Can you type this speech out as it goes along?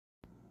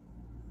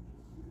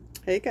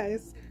Hey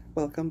guys,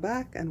 welcome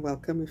back and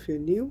welcome if you're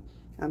new.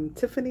 I'm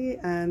Tiffany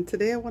and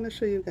today I want to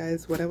show you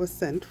guys what I was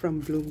sent from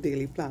Bloom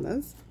Daily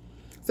Planners.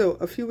 So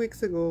a few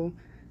weeks ago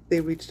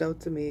they reached out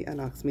to me and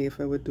asked me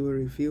if I would do a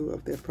review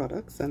of their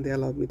products, and they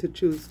allowed me to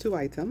choose 2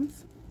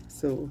 items.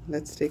 So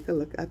let's take a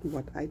look at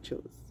what I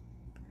chose.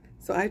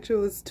 So I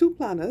chose 2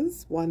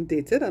 planners, one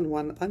dated and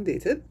one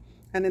undated,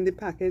 and in the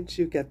package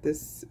you get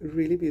this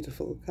really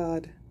beautiful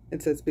card.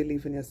 It says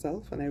believe in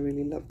yourself, and I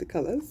really love the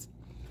colors.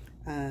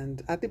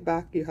 And at the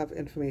back you have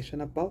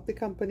information about the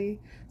company.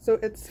 So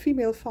it's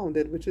female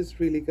founded, which is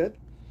really good.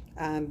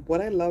 And what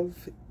I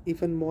love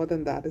even more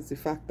than that is the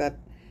fact that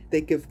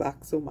they give back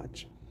so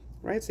much,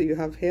 right? So you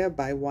have here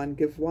buy one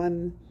give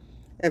one.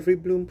 Every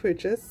Bloom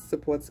purchase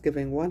supports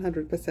giving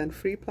 100%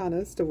 free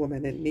planners to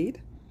women in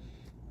need.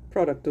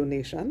 Product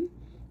donation.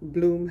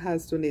 Bloom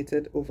has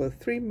donated over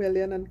 3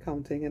 million and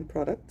counting in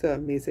product to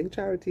amazing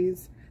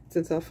charities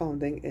since our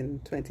founding in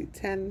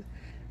 2010.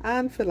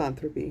 And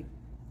philanthropy.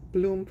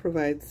 Bloom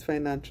provides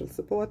financial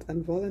support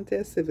and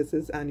volunteer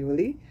services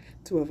annually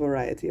to a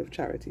variety of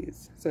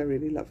charities. So I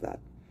really love that.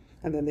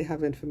 And then they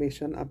have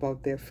information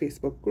about their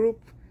Facebook group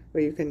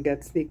where you can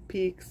get sneak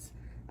peeks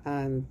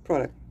and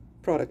product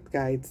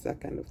guides, that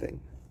kind of thing.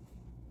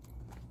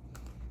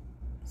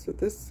 So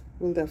this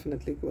will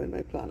definitely go in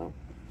my planner.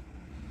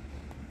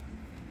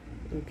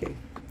 Okay,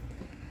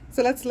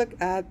 so let's look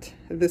at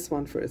this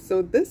one first.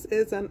 So this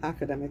is an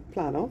academic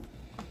planner,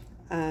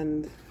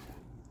 and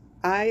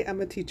I am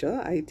a teacher.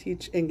 I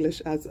teach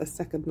English as a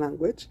second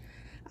language,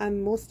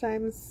 and most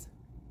times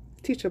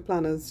teacher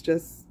planners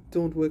just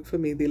don't work for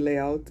me. The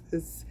layout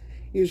is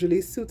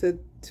usually suited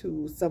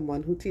to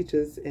someone who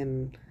teaches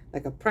in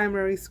like a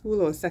primary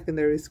school or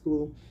secondary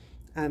school,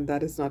 and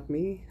that is not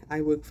me. I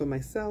work for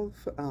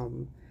myself.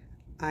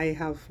 I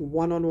have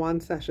one-on-one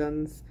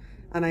sessions,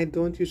 and I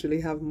don't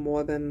usually have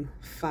more than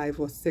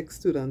 5 or 6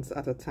 students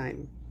at a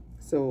time.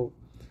 So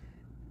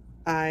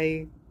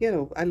I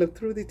looked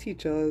through the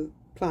teacher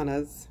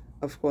planners.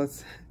 Of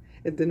course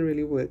it didn't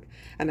really work,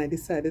 and I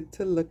decided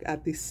to look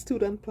at the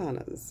student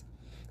planners.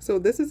 So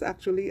this is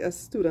actually a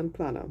student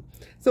planner.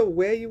 So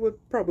where you would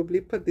probably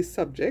put the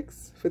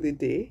subjects for the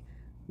day,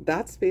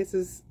 that space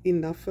is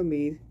enough for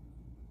me.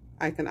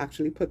 I can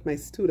actually put my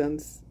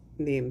students'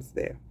 names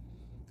there.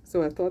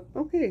 So I thought,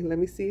 okay, let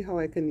me see how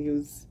I can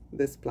use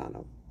this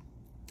planner.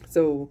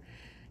 So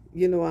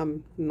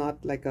I'm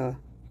not like a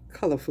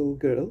colorful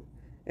girl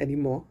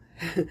anymore.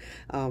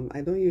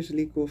 I don't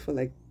usually go for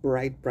like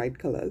bright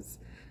colors,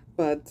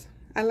 but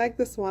I like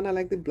this one. I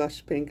like the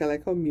blush pink. I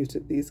like how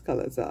muted these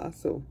colors are.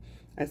 So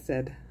I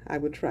said I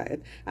would try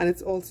it. And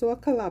it's also a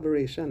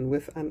collaboration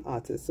with an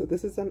artist. So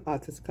this is an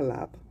artist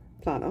collab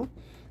planner.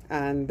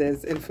 And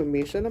there's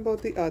information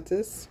about the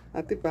artist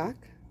at the back,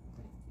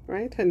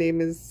 right? Her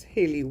name is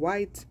Haley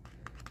White.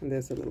 And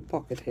there's a little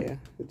pocket here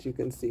that you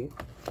can see.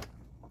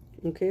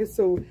 Okay,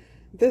 so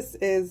this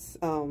is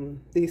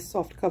the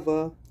soft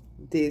cover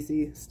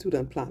Daisy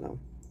student planner.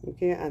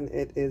 Okay, and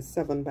it is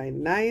 7 by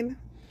 9,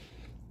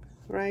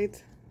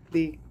 right?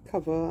 The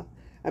cover,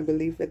 I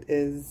believe it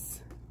is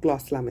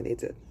gloss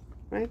laminated,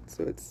 right?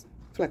 So it's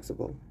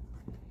flexible.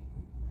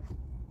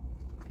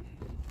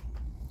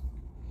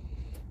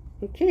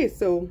 Okay,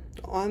 so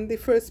on the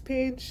first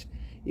page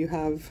you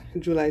have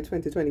July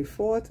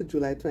 2024 to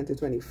July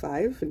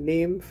 2025,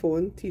 name,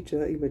 phone,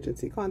 teacher,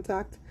 emergency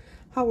contact,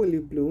 how will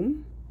you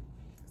bloom?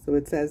 So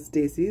it says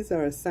daisies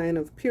are a sign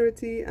of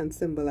purity and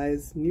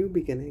symbolize new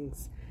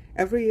beginnings.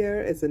 Every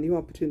year is a new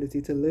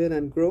opportunity to learn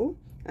and grow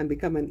and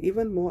become an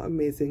even more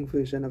amazing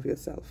version of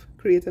yourself.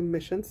 Create a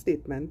mission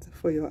statement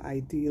for your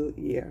ideal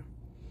year.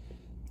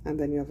 And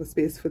then you have a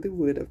space for the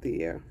word of the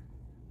year.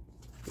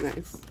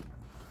 Nice.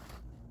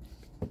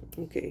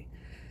 Okay.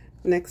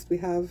 Next we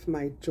have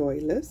my joy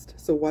list.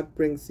 So what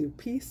brings you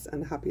peace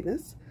and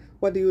happiness?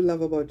 What do you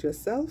love about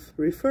yourself?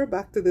 Refer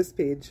back to this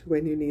page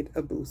when you need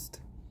a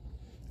boost.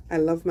 I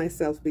love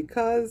myself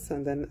because,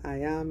 and then I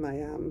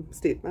am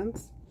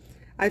statements.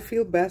 I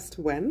feel best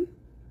when,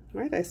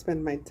 right? I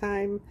spend my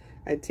time,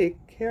 I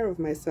take care of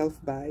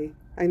myself by,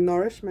 I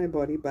nourish my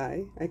body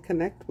by, I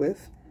connect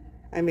with,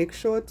 I make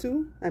sure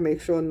to, I make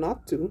sure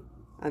not to,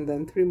 and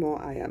then 3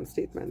 more I am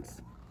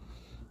statements.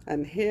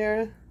 And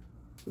here,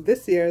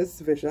 this year's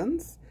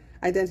visions.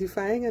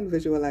 Identifying and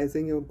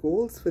visualizing your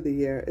goals for the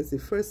year is the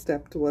first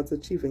step towards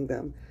achieving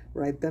them.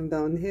 Write them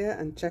down here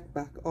and check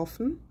back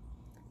often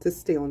to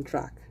stay on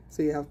track.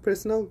 So you have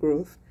personal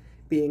growth,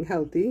 being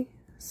healthy,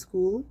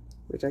 school,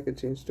 which I could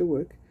change to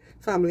work,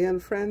 family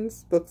and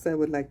friends, books I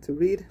would like to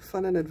read,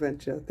 fun and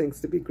adventure,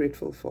 things to be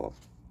grateful for.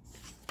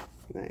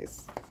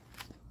 Nice.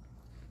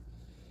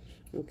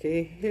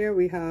 Okay, here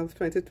we have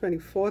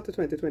 2024 to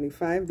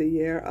 2025, the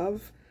year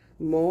of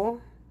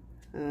more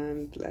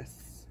and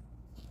less.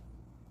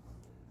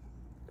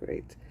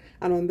 Great.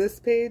 And on this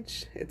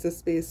page, it's a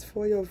space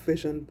for your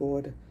vision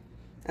board.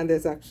 And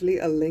there's actually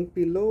a link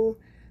below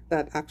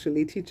that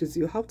actually teaches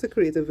you how to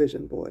create a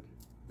vision board.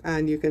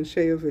 And you can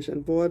share your vision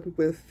board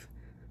with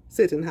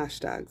certain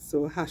hashtags.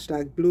 So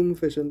hashtag Bloom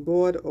Vision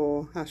Board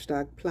or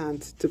hashtag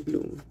Plant to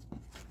Bloom.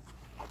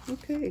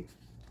 Okay.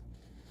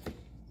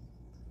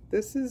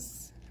 This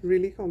is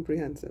really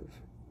comprehensive.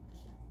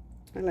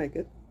 I like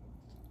it.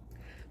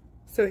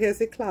 So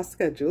here's a class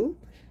schedule,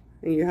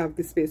 and you have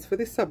the space for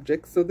the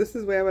subjects. So this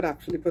is where I would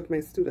actually put my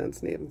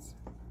students' names.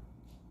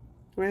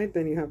 Right,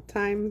 then you have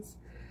times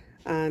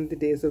and the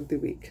days of the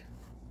week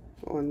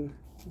on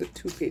the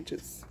 2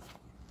 pages.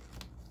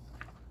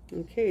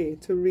 Okay,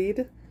 to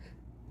read.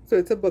 So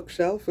it's a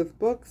bookshelf with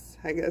books.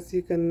 I guess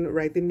you can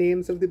write the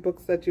names of the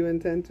books that you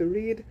intend to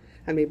read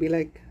and maybe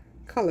like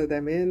color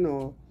them in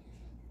or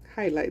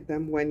highlight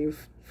them when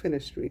you've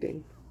finished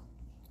reading.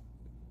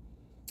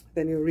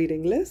 Then your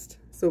reading list.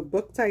 So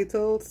book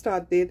title,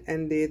 start date,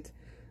 end date,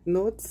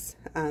 notes,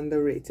 and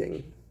the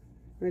rating.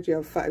 Right, you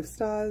have 5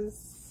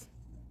 stars,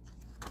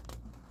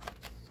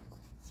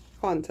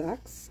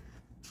 contacts,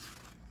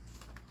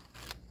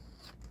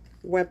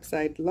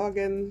 website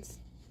logins,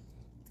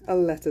 a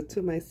letter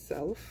to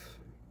myself.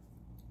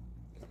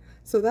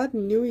 So that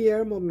New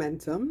Year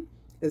momentum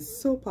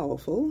is so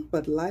powerful,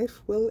 but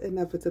life will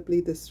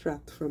inevitably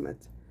distract from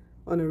it.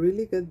 On a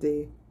really good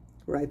day,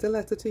 write a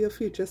letter to your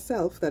future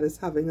self that is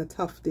having a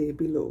tough day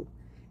below.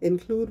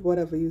 Include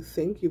whatever you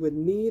think you would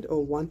need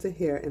or want to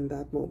hear in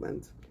that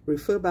moment.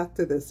 Refer back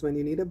to this when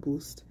you need a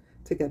boost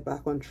to get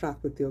back on track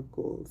with your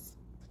goals.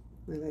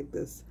 I like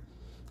this.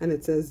 And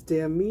it says,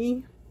 "Dear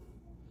me,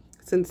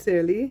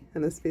 sincerely,"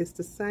 and a space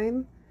to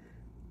sign,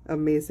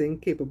 "amazing,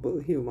 capable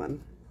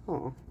human."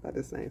 Oh, that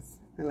is nice.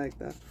 I like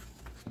that.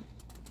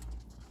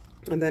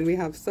 And then we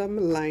have some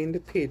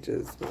lined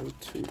pages. 1,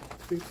 2,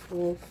 3,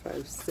 4,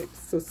 5, 6.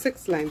 So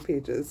 6 lined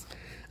pages.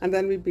 And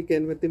then we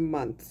begin with the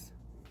months.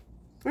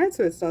 Right,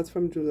 so it starts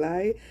from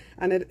July,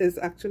 and it is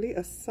actually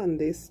a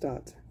Sunday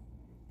start.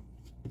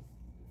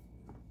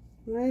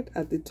 Right,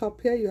 at the top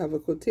here you have a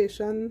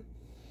quotation,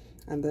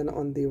 and then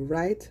on the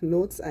right,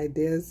 notes,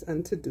 ideas,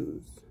 and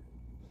to-dos.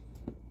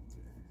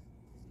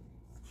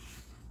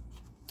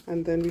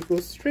 And then we go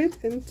straight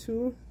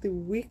into the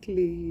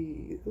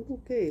weekly.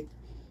 Okay,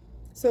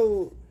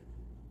 so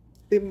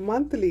the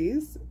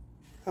monthlies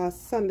are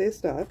Sunday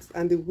starts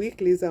and the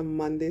weeklies are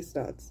Monday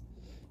starts.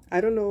 I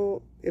don't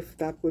know if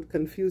that would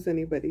confuse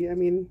anybody. I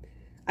mean,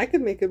 I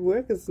could make it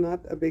work. It's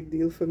not a big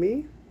deal for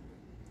me,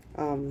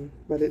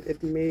 but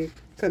it may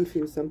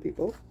confuse some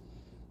people.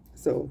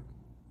 So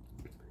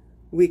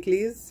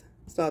weeklies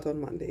start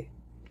on Monday,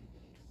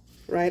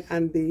 right?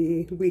 And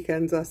the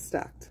weekends are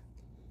stacked.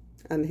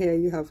 And here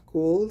you have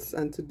goals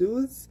and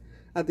to-dos.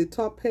 At the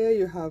top here,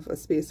 you have a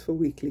space for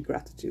weekly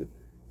gratitude.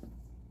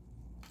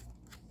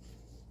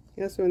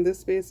 Yeah, so in this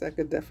space, I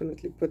could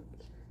definitely put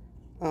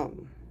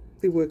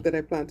the work that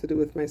I plan to do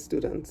with my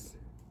students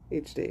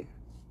each day.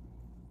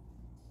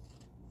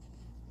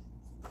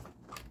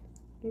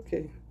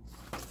 Okay.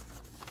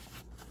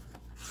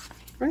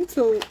 Right,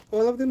 so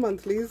all of the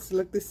monthlies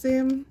look the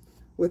same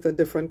with a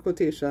different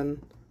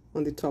quotation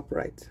on the top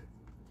right.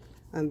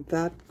 And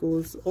that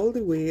goes all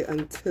the way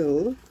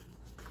until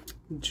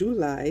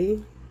July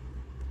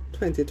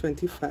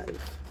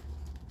 2025.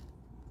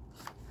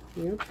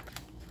 Yep.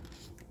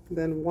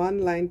 Then 1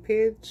 line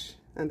page,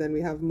 and then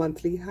we have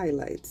monthly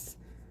highlights,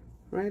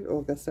 right?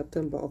 August,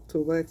 September,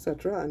 October,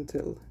 etc.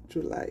 until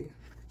July.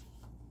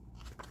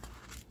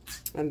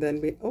 And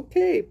then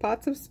okay,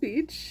 parts of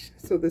speech.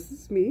 So this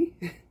is me,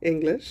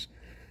 English,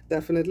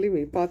 definitely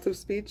me. Parts of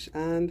speech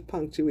and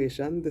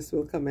punctuation. This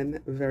will come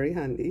in very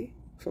handy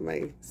for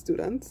my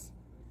students.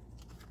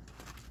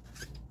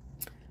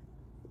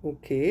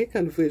 Okay,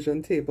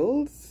 conversion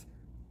tables,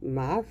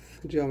 math,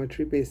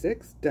 geometry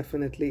basics,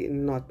 definitely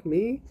not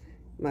me.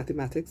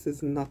 Mathematics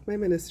is not my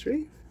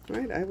ministry,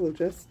 right? I will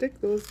just stick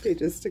those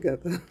pages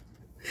together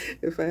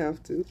if I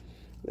have to.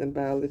 Then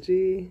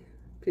biology,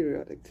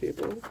 periodic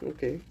table,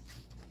 okay.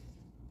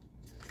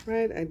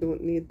 Right, I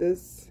don't need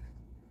this,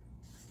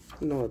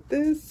 nor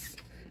this.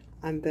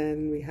 And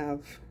then we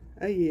have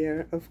a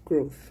year of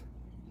growth.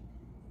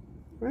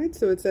 Right,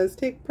 so it says,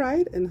 take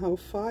pride in how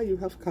far you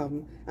have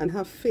come and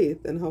have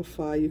faith in how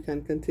far you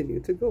can continue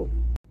to go.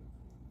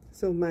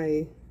 So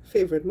my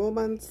favorite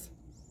moments,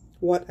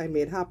 what I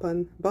made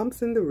happen,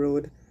 bumps in the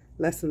road,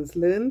 lessons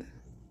learned,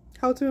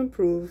 how to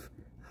improve,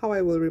 how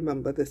I will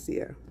remember this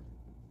year.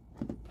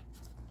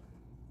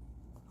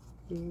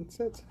 And that's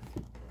it.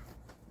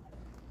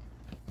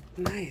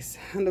 Nice.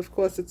 And of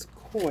course it's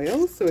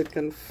coil, so it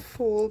can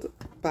fold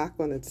back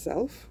on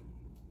itself,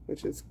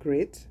 which is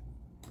great.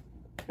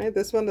 Right,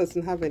 this one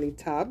doesn't have any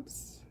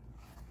tabs.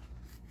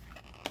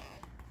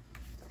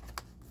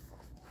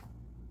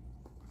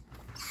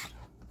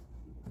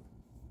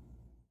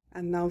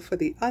 And now for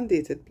the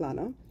undated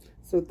planner.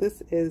 So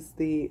this is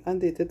the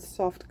undated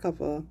soft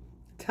cover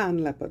tan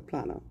leopard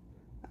planner.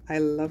 I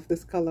love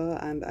this color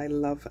and I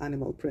love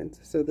animal print.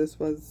 So this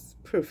was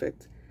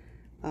perfect.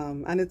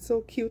 And it's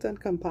so cute and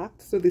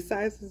compact. So the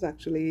size is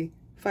actually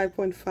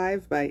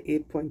 5.5 by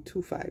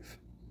 8.25.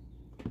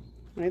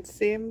 Right,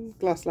 same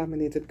gloss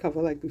laminated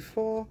cover like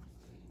before.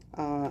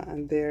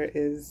 And there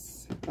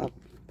is a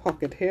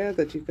pocket here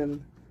that you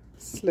can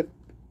slip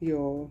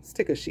your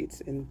sticker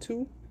sheets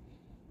into.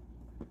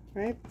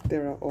 Right,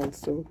 there are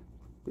also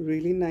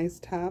really nice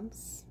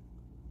tabs.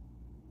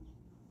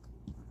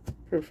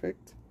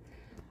 Perfect.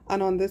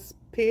 And on this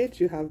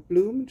page, you have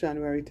Bloom,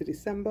 January to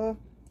December,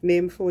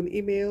 name, phone,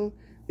 email,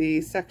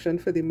 the section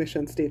for the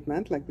mission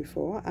statement like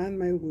before, and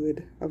my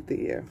word of the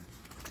year.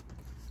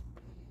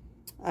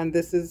 And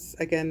this is,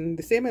 again,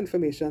 the same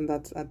information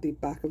that's at the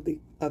back of the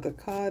other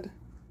card,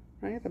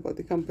 right, about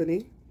the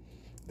company.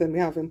 Then we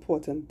have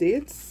important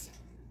dates,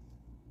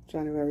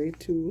 January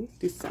to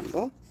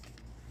December.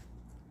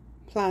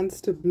 Plans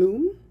to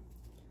bloom.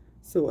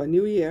 So a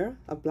new year,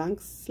 a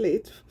blank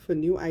slate for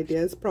new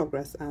ideas,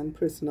 progress, and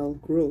personal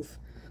growth.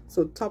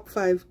 So top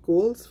 5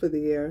 goals for the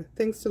year,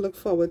 things to look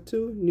forward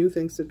to, new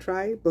things to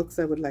try, books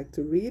I would like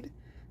to read,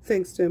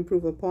 things to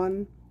improve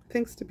upon,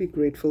 things to be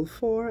grateful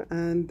for,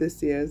 and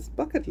this year's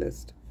bucket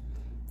list.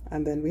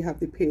 And then we have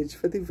the page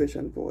for the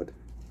vision board.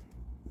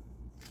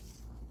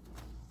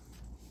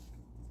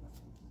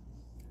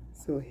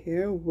 So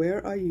here,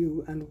 where are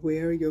you and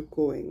where you're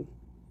going?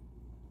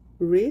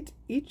 Rate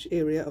each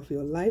area of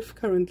your life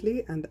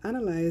currently and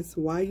analyze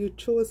why you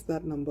chose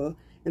that number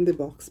in the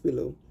box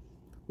below.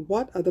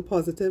 What are the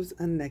positives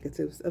and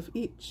negatives of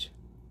each?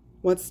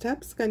 What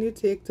steps can you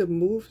take to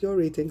move your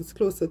ratings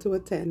closer to a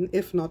 10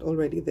 if not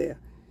already there?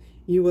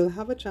 You will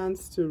have a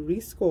chance to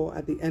rescore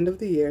at the end of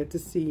the year to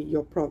see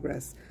your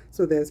progress.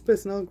 So there's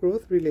personal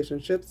growth,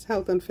 relationships,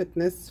 health and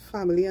fitness,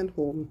 family and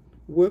home,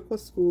 work or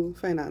school,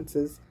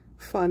 finances,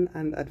 fun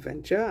and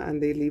adventure,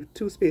 and they leave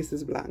 2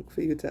 spaces blank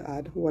for you to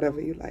add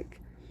whatever you like.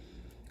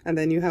 And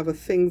then you have a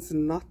things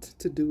not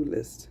to do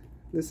list.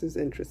 This is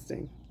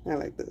interesting. I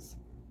like this.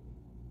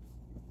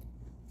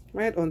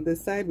 Right on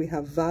this side we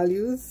have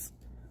values.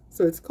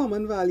 So it's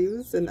common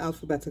values in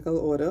alphabetical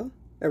order,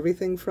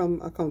 everything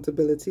from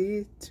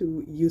accountability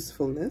to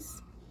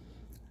usefulness.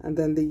 And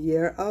then the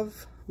year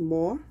of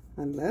more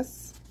and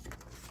less,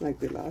 like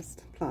the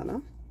last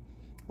planner.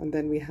 And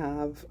then we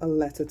have a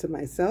letter to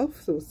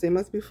myself, so same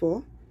as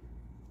before.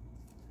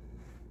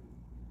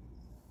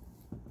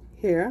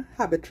 Here,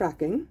 habit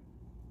tracking.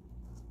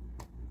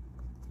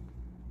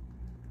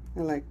 I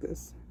like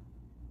this.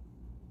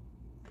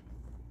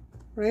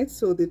 Right,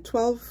 so the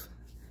 12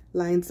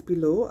 lines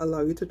below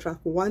allow you to track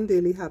one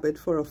daily habit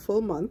for a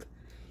full month.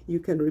 You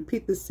can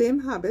repeat the same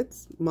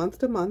habits month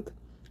to month,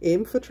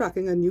 aim for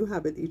tracking a new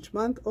habit each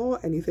month or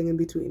anything in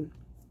between.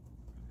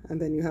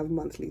 And then you have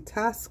monthly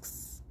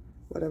tasks,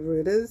 whatever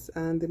it is,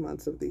 and the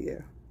months of the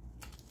year.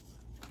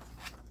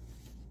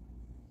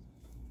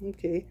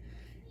 Okay,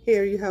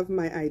 here you have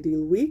my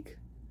ideal week.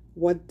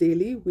 What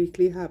daily,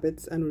 weekly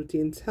habits and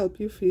routines help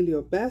you feel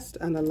your best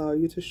and allow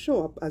you to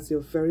show up as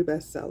your very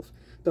best self?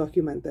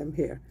 Document them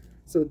here.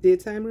 So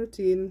daytime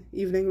routine,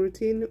 evening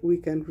routine,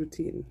 weekend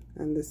routine.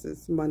 And this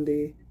is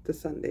Monday to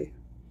Sunday.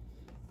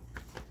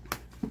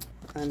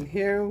 And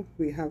here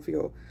we have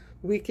your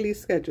weekly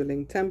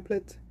scheduling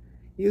template.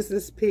 Use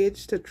this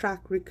page to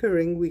track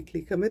recurring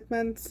weekly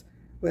commitments,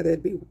 whether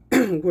it be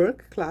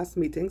work, class,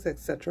 meetings,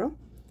 etc.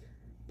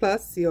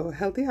 Plus your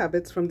healthy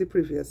habits from the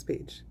previous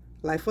page.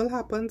 Life will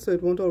happen, so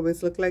it won't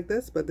always look like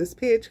this, but this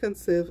page can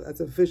serve as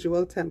a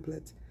visual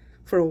template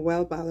for a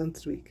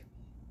well-balanced week.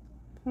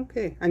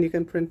 Okay, and you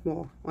can print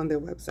more on their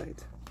website.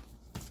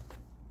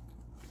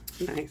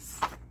 Nice.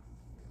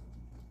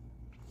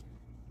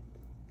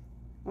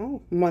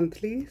 Oh,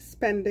 monthly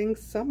spending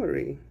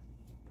summary.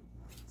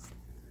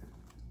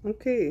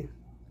 Okay,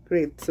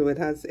 great. So it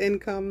has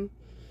income,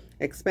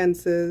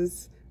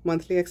 expenses,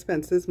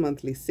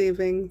 monthly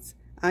savings,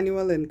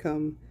 annual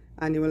income,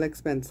 annual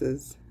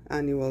expenses,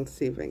 annual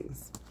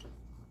savings.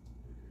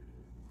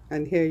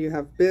 And here you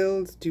have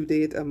bills, due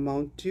date,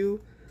 amount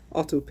due,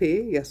 auto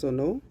pay, yes or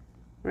no,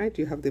 right?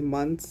 You have the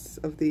months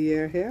of the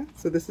year here.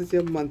 So this is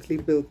your monthly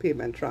bill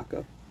payment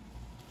tracker.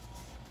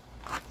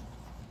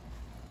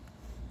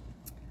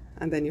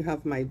 And then you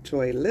have my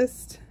joy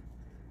list.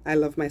 I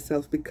love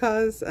myself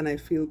because, and I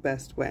feel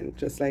best when,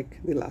 just like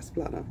the last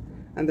planner.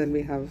 And then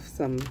we have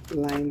some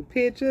line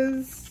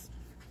pages,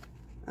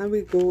 and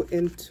we go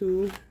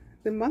into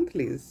the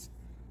monthlies.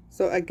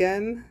 So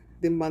again,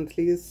 the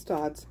monthlies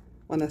start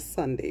on a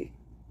Sunday.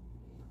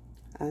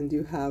 And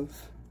you have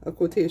a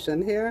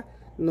quotation here,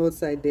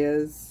 notes,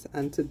 ideas,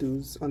 and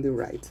to-dos on the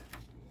right.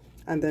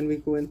 And then we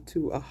go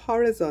into a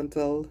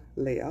horizontal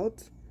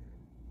layout,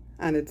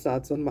 and it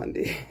starts on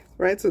Monday,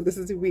 right? So this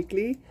is the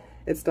weekly,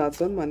 it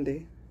starts on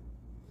Monday.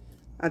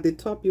 At the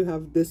top, you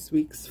have this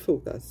week's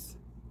focus.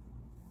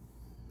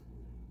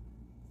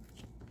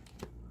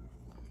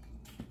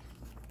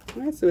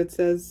 All right, so it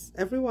says,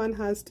 everyone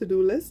has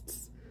to-do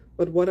lists,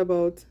 but what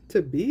about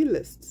to-be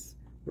lists?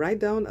 Write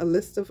down a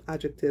list of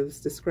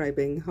adjectives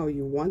describing how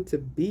you want to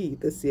be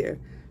this year.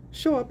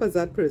 Show up as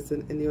that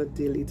person in your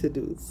daily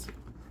to-dos.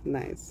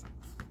 Nice.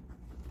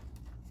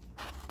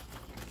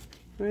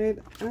 All right,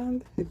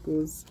 and it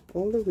goes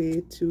all the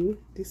way to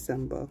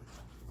December.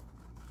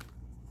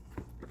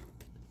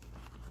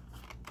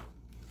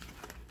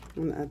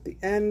 And at the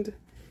end,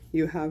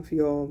 you have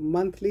your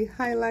monthly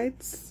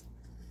highlights,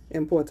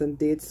 important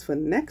dates for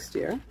next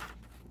year,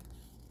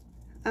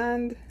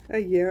 and a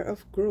year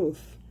of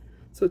growth.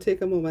 So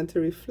take a moment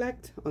to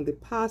reflect on the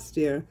past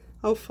year.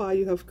 how far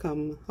you have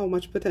come, how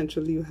much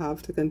potential you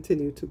have to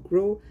continue to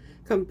grow.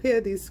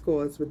 Compare these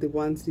scores with the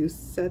ones you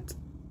set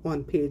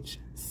on page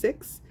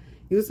 6.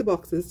 Use the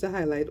boxes to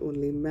highlight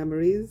only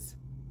memories,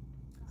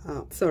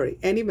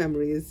 any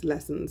memories,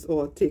 lessons,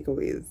 or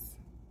takeaways.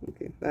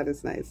 Okay, that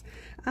is nice.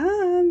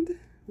 And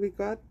we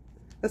got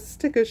a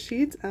sticker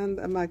sheet and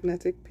a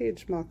magnetic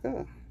page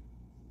marker.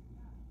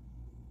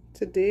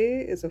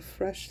 Today is a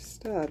fresh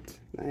start.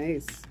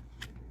 Nice.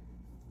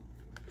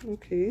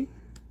 Okay.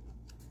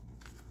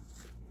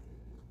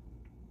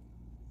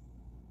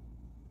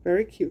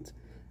 Very cute.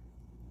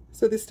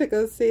 So the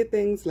stickers say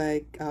things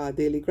like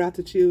daily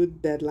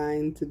gratitude,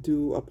 deadline to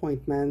do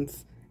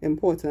appointments,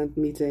 important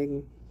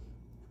meeting.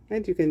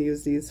 And you can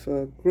use these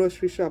for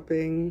grocery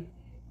shopping,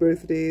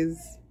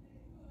 birthdays.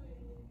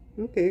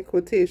 Okay,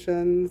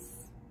 quotations.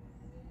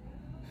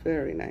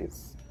 Very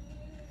nice.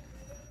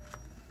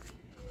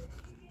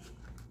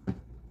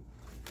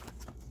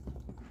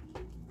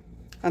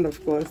 And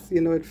of course,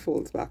 you know, it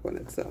folds back on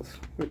itself,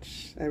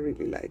 which I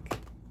really like.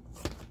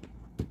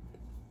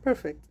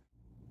 Perfect.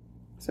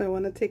 So I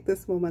want to take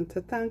this moment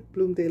to thank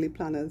Bloom Daily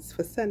Planners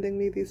for sending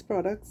me these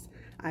products.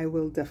 I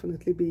will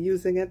definitely be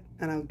using it,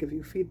 and I'll give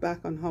you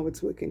feedback on how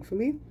it's working for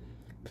me.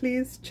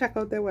 Please check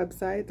out their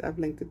website. I've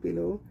linked it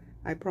below.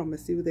 I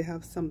promise you they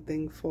have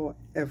something for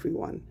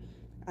everyone.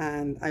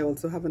 And I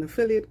also have an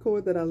affiliate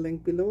code that I'll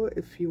link below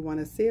if you want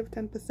to save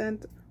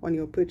 10% on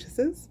your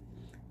purchases.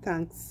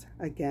 Thanks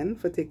again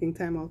for taking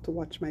time out to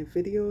watch my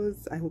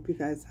videos. I hope you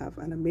guys have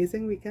an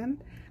amazing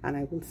weekend, and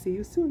I will see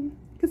you soon.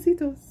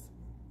 Casitos.